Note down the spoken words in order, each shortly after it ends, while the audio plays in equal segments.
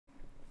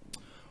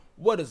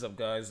What is up,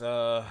 guys?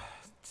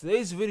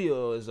 Today's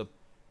video is a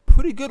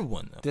pretty good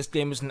one. This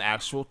game is an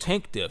actual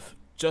tank diff.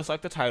 Just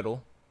like the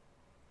title,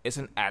 it's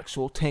an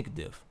actual tank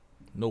diff.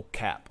 No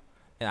cap.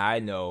 And I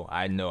know,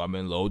 I'm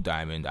in low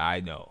diamond, I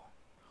know.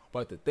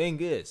 But the thing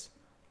is,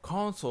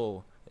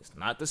 console is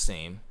not the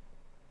same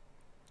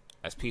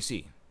as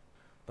PC.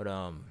 But,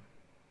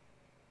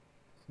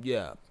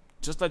 yeah,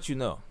 just to let you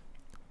know,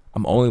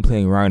 I'm only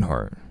playing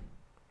Reinhardt.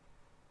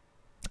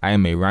 I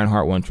am a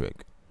Reinhardt one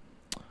trick.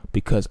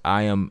 Because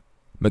I am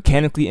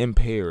mechanically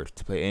impaired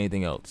to play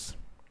anything else.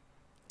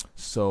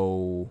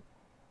 So,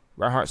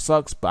 Reinhardt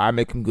sucks, but I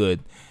make him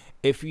good.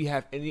 If you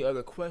have any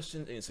other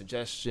questions, any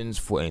suggestions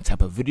for any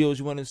type of videos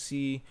you want to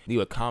see, leave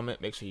a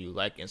comment. Make sure you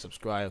like and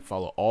subscribe.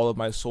 Follow all of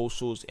my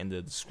socials in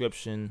the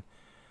description.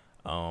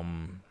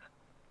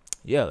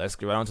 Yeah, let's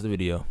get right on to the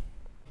video.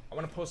 I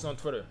want to post it on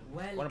Twitter.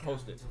 I want to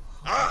post it.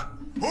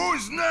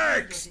 Who's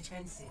next?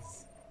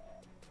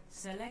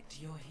 Select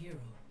your hero.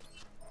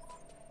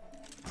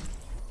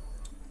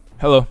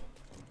 Hello.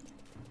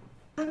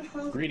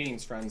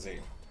 Greetings, Frenzy.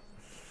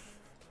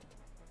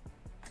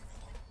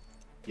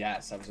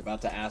 Yes, I was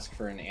about to ask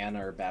for an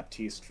Anna or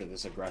Baptiste for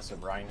this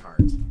aggressive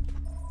Reinhardt.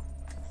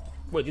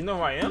 Wait, do you know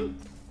who I am?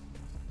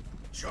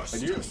 I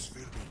do.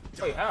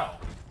 Wait, how?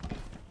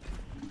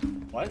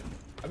 What?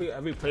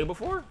 Have we played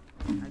before?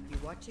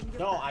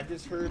 No, I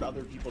just heard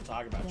other people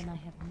talk about you.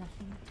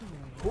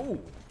 Who?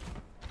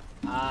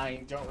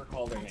 I don't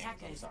recall their names, I'm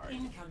Attackers sorry.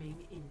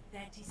 incoming in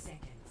 30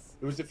 seconds.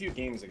 It was a few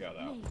games ago,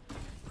 though.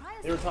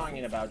 They were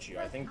talking about you.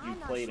 I think you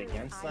played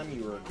against them.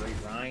 You were a great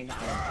Rein. I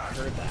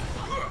heard that.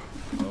 Oh,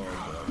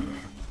 God.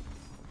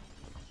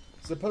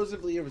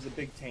 Supposedly, it was a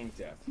big tank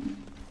diff.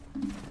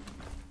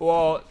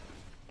 Well,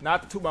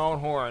 not to toot my own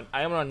horn,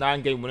 I am on a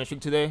 9-game winning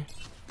streak today.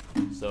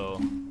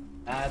 So,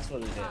 That's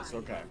what it is.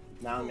 Okay.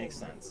 Now it makes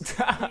sense.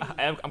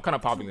 I'm kind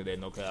of popping today,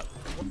 no cap.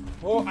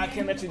 Well, I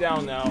can't let you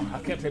down now. I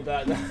can't take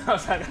that. I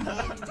was like,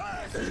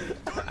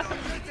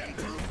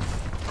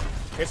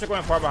 they're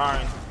going far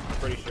behind, I'm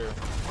pretty sure.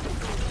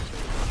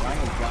 Ryan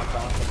was dropped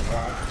off at the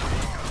wall.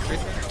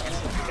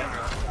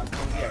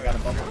 Yeah, I got a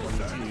bubble for you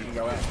too. You can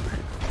go in.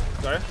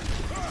 Sorry?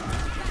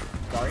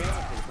 Daria?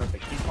 Okay,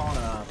 perfect. Keep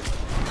calling up.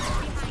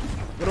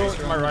 Little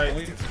to my right.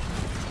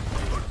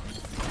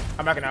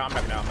 I'm backing out.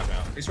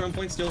 He's on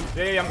point still.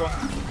 Yeah, I'm going.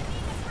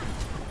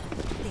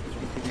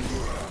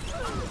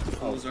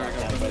 Oh, sorry, I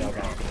got it.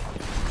 Okay.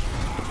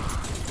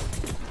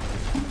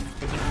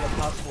 Could be a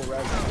possible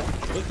res.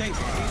 Look, thanks.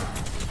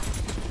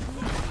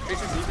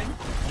 Tracer's leaving.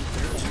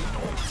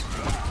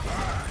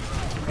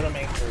 Put him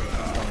 8-3.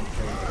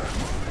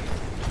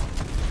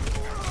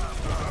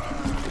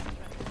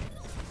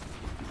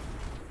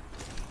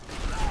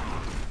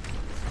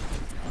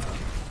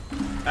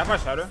 I have my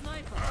shadow.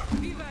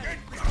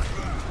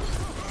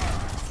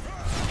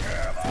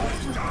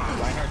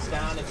 Reinhardt's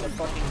down. It's a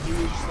fucking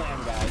huge slam,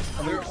 guys.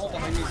 They're all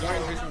behind me. Zarya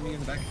and Tracer on me in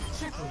the back.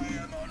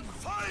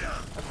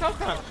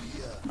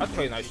 That's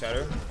pretty nice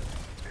shadow.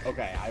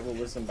 Okay, I will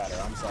listen better.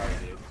 I'm sorry,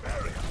 dude.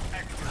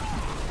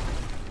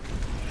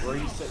 Where are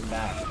you sitting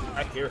back?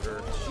 I hear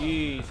her.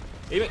 Jeez.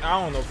 Even I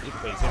don't know if you can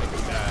play anything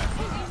like that.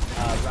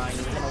 Ryan,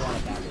 you're gonna want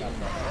to back up.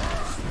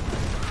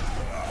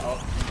 Oh.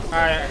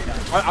 Alright,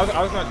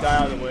 I was gonna die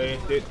out of the way.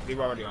 They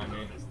were already on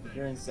me.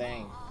 You're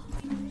insane.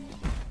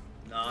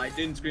 No, I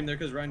didn't scream there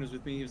because Ryan was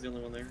with me. He was the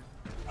only one there.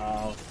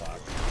 Oh, fuck.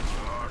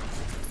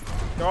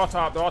 They're all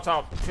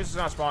top. She's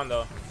not spawn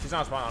though. She's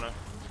not spawn on her.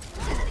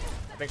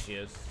 I think she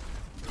is.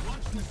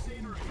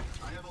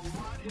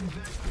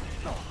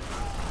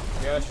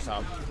 Yeah, she's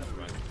top.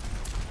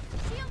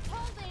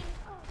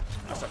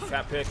 That's a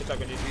fat pick. It's like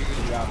a GG.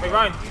 Hey,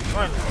 Ryan.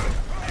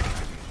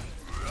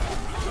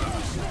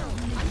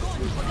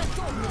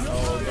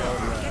 Oh,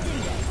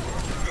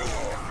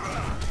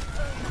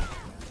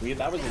 no.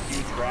 That was a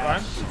huge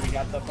grab. We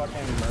got the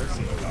fucking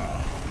mercy.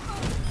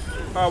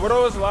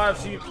 Widow is alive.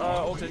 She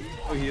ulted.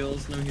 No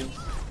heals, no heals.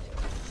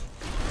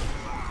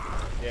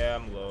 Yeah,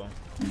 I'm low.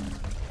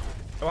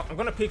 I'm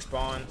gonna peek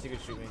spawn so you can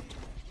shoot me.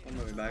 I'm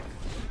moving back.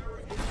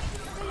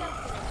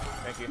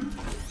 Thank you.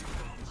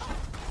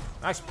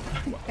 Nice.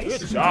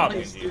 Good job,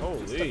 Genji.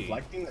 Holy.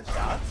 Deflecting the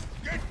shots?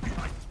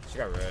 She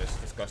got res.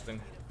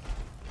 Disgusting.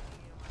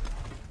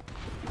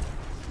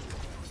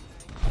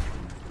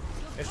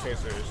 This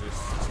Tracer is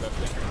just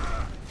disgusting.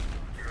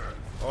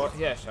 Oh,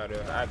 yeah,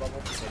 Shadow. I got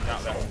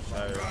not that one,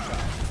 Shadow.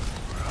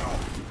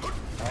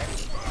 Alright.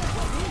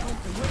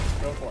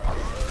 Go for it.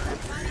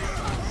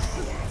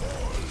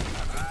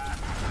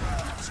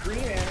 Screen,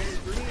 Annie.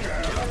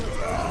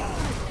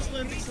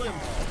 Screen. Slim.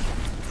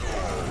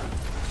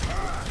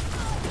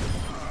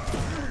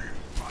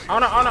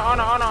 Anna.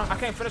 I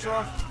can't finish her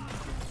off.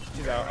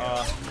 She's out.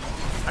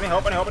 I need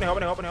help. I'm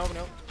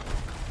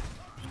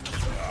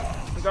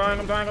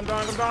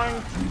dying.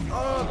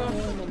 Oh, God.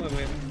 I'm on my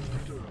way.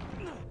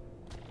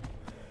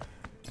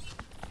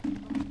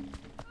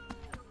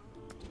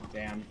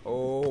 Damn.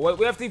 Oh, wait,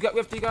 we have to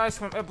guys.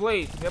 Come on, we have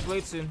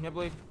blade soon.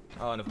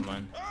 Oh, never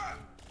mind.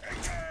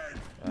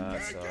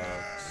 That sucks.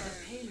 The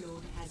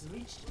payload has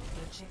reached the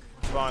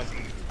checkpoint. fine.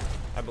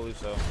 I believe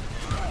so.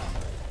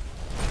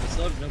 I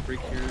still have no break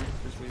here.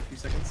 Just wait a few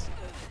seconds.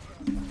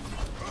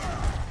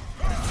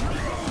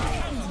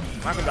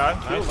 I can die.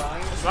 Nice.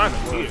 It's not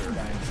even weird.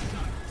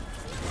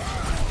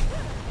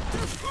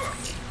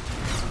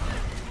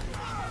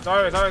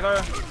 Sorry.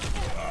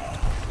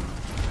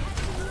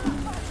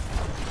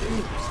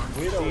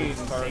 He's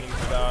starting to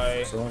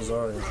die. Someone's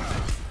already.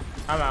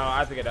 I'm out. I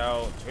have to get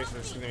out.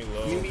 Tracer's just gonna be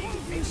low. You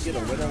need to get a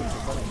widow to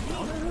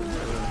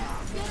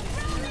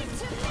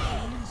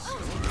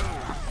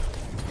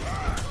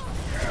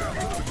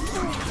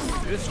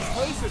This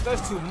Tracer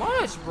does too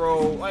much,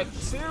 bro. Like,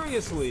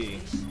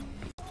 seriously.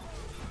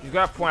 You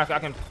got point. I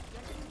can.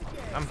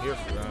 I'm here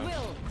for that.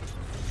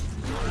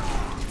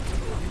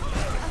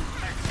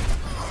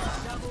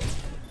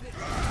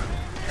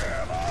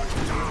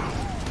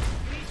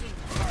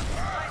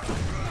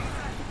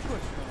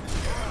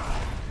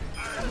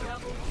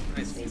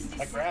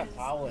 That grab,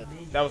 Kaale.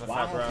 That was a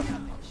fat grab.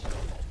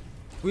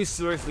 We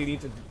seriously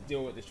need to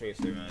deal with this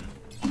Tracer, man.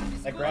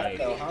 That grab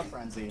though, huh,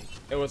 Frenzy?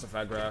 It was a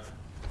fat grab.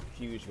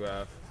 Huge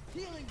grab.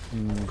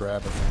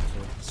 Grab it.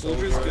 Actually.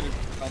 Soldier's gonna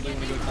probably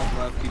want to go top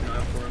left, keep an eye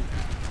out for him.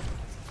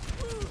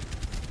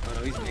 Oh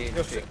no, he's main.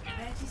 Yo,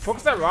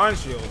 focus that Ron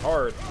shield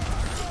hard.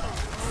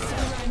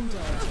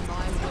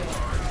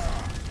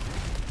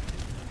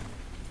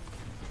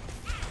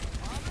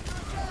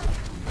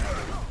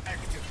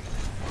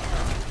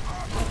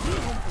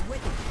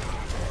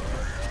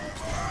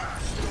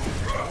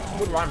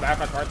 Put Ron back,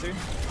 I tried to.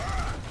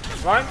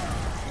 Ron?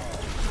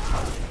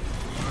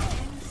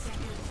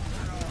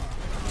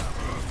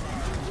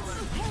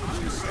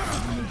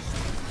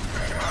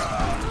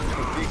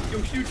 Yo,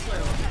 huge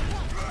slam.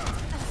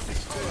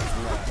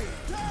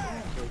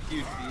 Yo,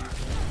 huge beat.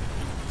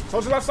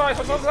 Soldier left side,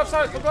 soldier left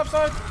side, soldier left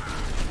side.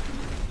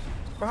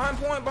 Behind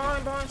point,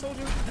 behind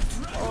soldier.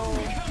 Oh.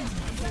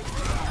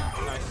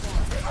 Nice.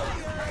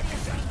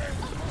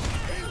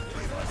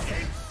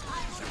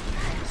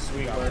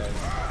 Sweet work.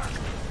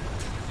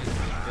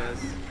 Yes.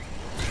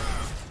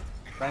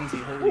 Frenzy,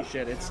 holy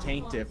shit, it's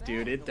tank diff,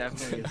 dude. It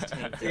definitely is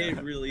tank diff.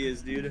 It really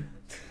is, dude.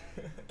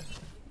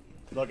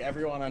 Look,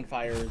 everyone on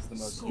fire is the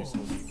most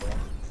useful people.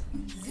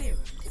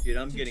 Dude,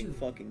 I'm getting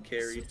fucking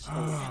carried.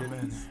 Oh, shit.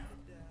 Man.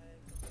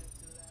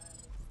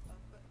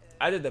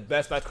 I did the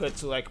best I could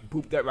to like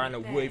boop that Rhino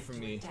away from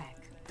me.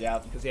 Yeah.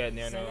 Because he had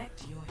nano.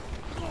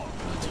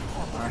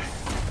 Alright.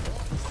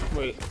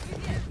 Wait.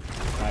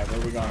 Alright,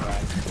 where are we going,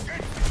 Ryan?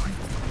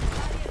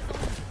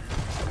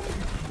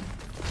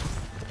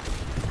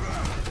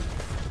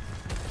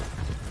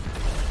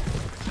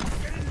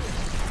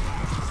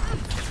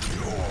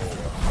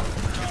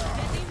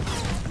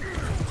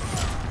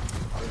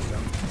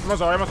 I'm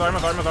sorry.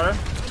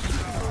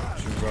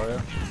 Shoot Zarya.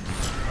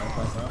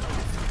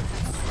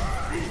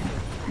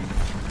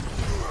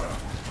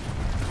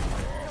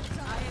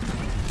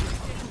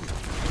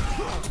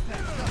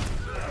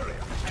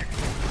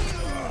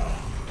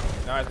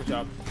 Nice, good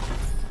job.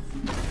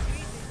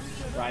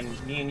 Ryan,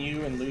 me and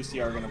you and Lucy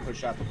are gonna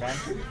push up, okay?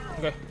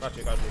 Okay, got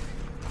you.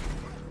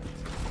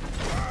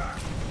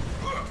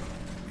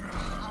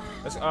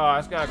 Let's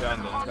gotta go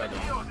in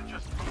there.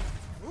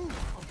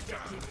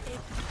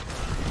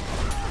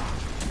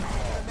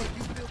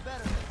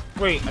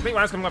 Wait, I think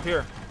Ryan's coming up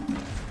here.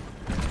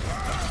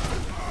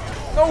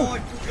 No!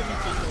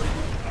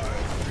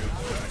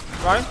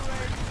 Ryan?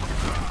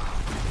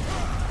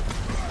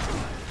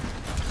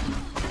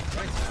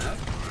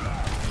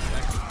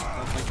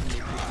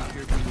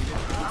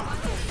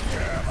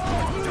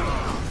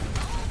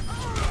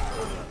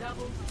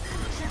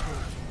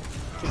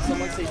 Can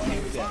someone say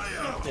tank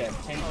diff?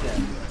 Tank diff.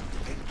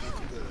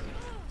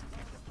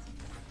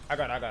 I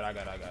got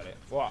it.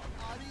 Wow.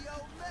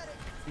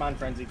 Come on,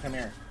 Frenzy, come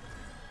here.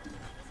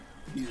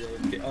 He's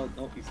okay.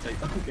 Oh, he's tight.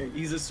 Okay,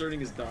 he's asserting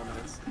his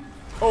dominance.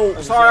 Oh,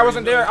 sorry, I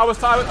wasn't there. I was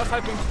typing.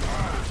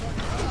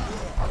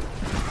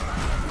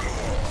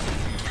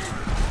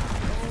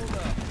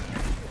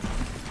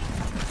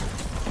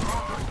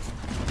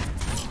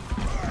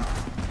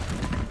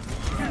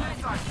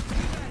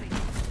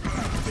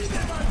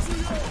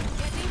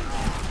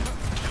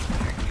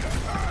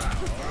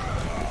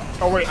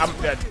 Oh wait, I'm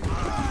dead.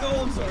 No,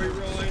 I'm sorry,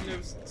 Ryan. I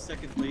was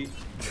second late.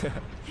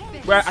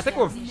 Well, I think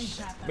we're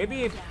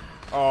maybe.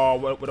 Oh,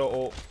 with a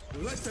ult.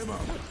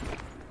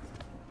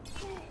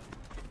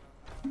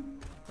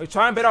 Wait,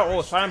 try and bait out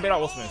ult. Try and bait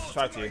out ult, Smith.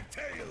 Try to.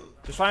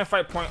 Just try and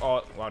fight point.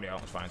 Oh, wow, yeah,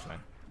 it's fine.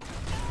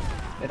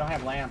 They don't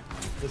have lamp.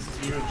 This is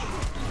huge.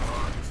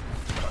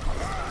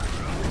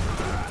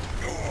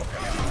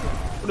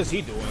 What is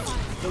he doing?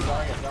 Kill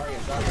Zarya.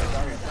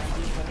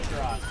 Frenzy, finish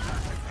her off.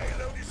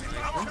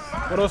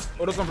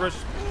 What else on bridge?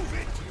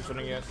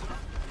 Shooting yes.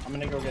 I'm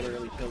gonna go get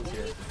early kills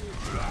here.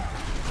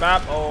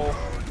 Bap. Oh.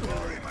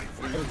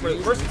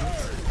 Wait, first.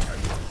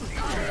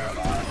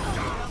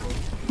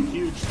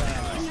 Huge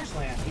slam.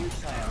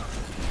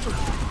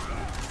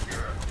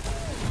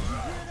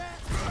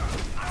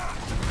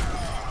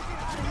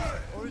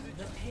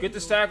 Get the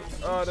stack.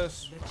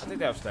 This. I think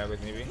they have staggers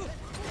maybe.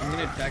 I'm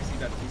gonna taxi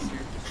that piece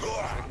here.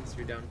 I can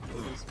steer down.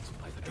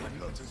 I'm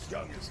not as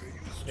young as I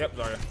used to. Yep,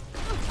 Zarya.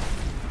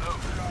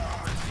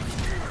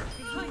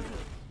 Behind you.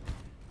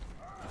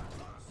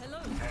 Hello.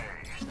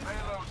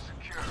 Payload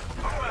secure.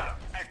 Power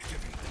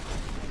activated.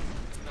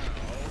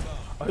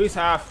 Oh, he's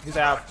half. He's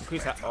half.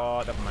 He's half.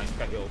 Oh, never mind.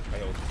 Got healed. Got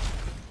healed.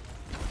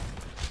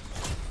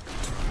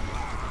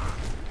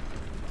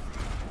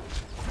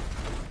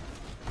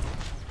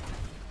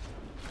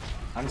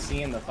 I'm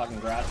seeing the fucking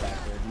grab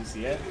back there. Do you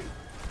see it?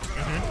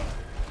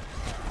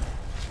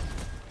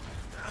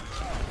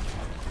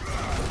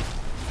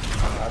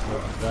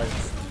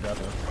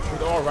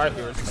 He's all right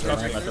here.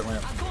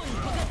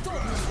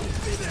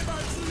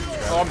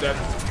 Oh, I'm dead.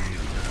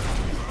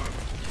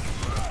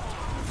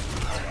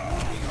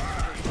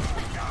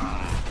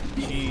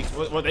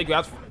 Jeez, what they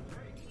grabbed?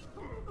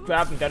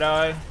 Grabbed and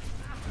Deadeye.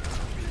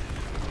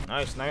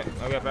 Nice, nice.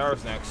 I got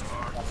Barrows next.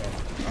 Okay.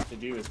 What to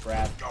do is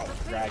grab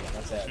the dragon.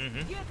 That's it.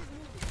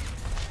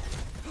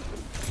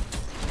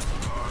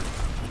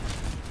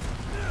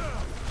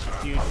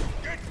 Dude,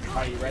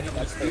 Are you ready?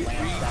 That's the 3, 2,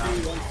 lance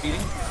down. 1,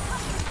 feeding.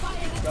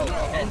 Go.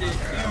 End it.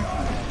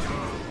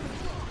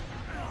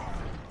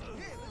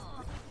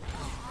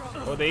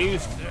 oh, they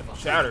used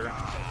Shatter.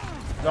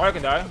 Zarya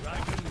can die.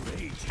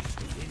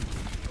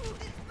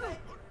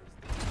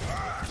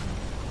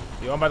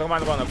 Yo, I'm about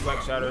to go on the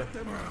flex Shatter.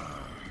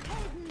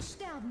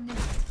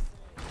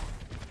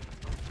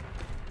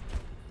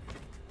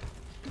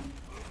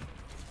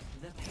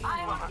 The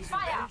payload is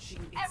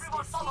approaching its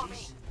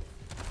destination.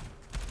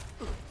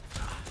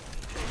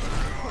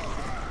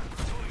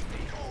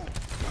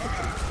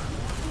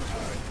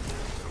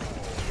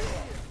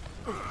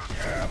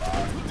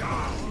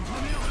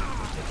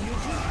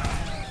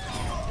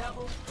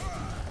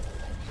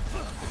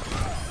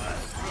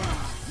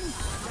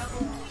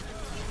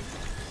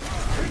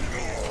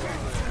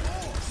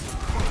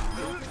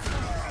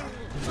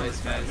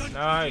 Nice, guys.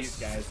 Nice.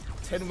 Guys.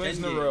 10 wins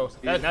in a GG. row.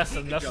 That's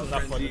Good enough job,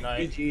 for the Frenzy.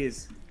 night.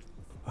 GG's.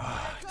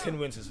 10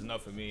 wins is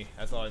enough for me.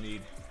 That's all I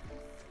need.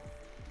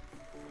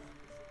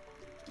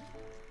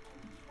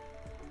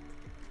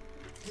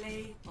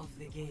 Play of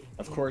the game.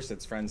 Of course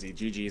it's Frenzy.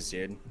 GG's,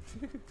 dude.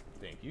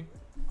 Thank you.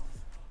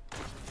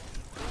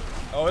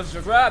 Oh, this is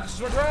your grab. This is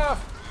your grab.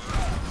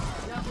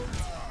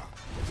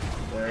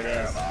 There it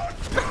is.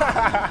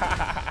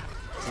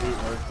 Sweet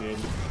work, dude.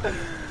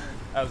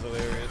 That was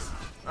hilarious.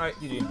 All right,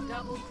 GG.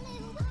 Double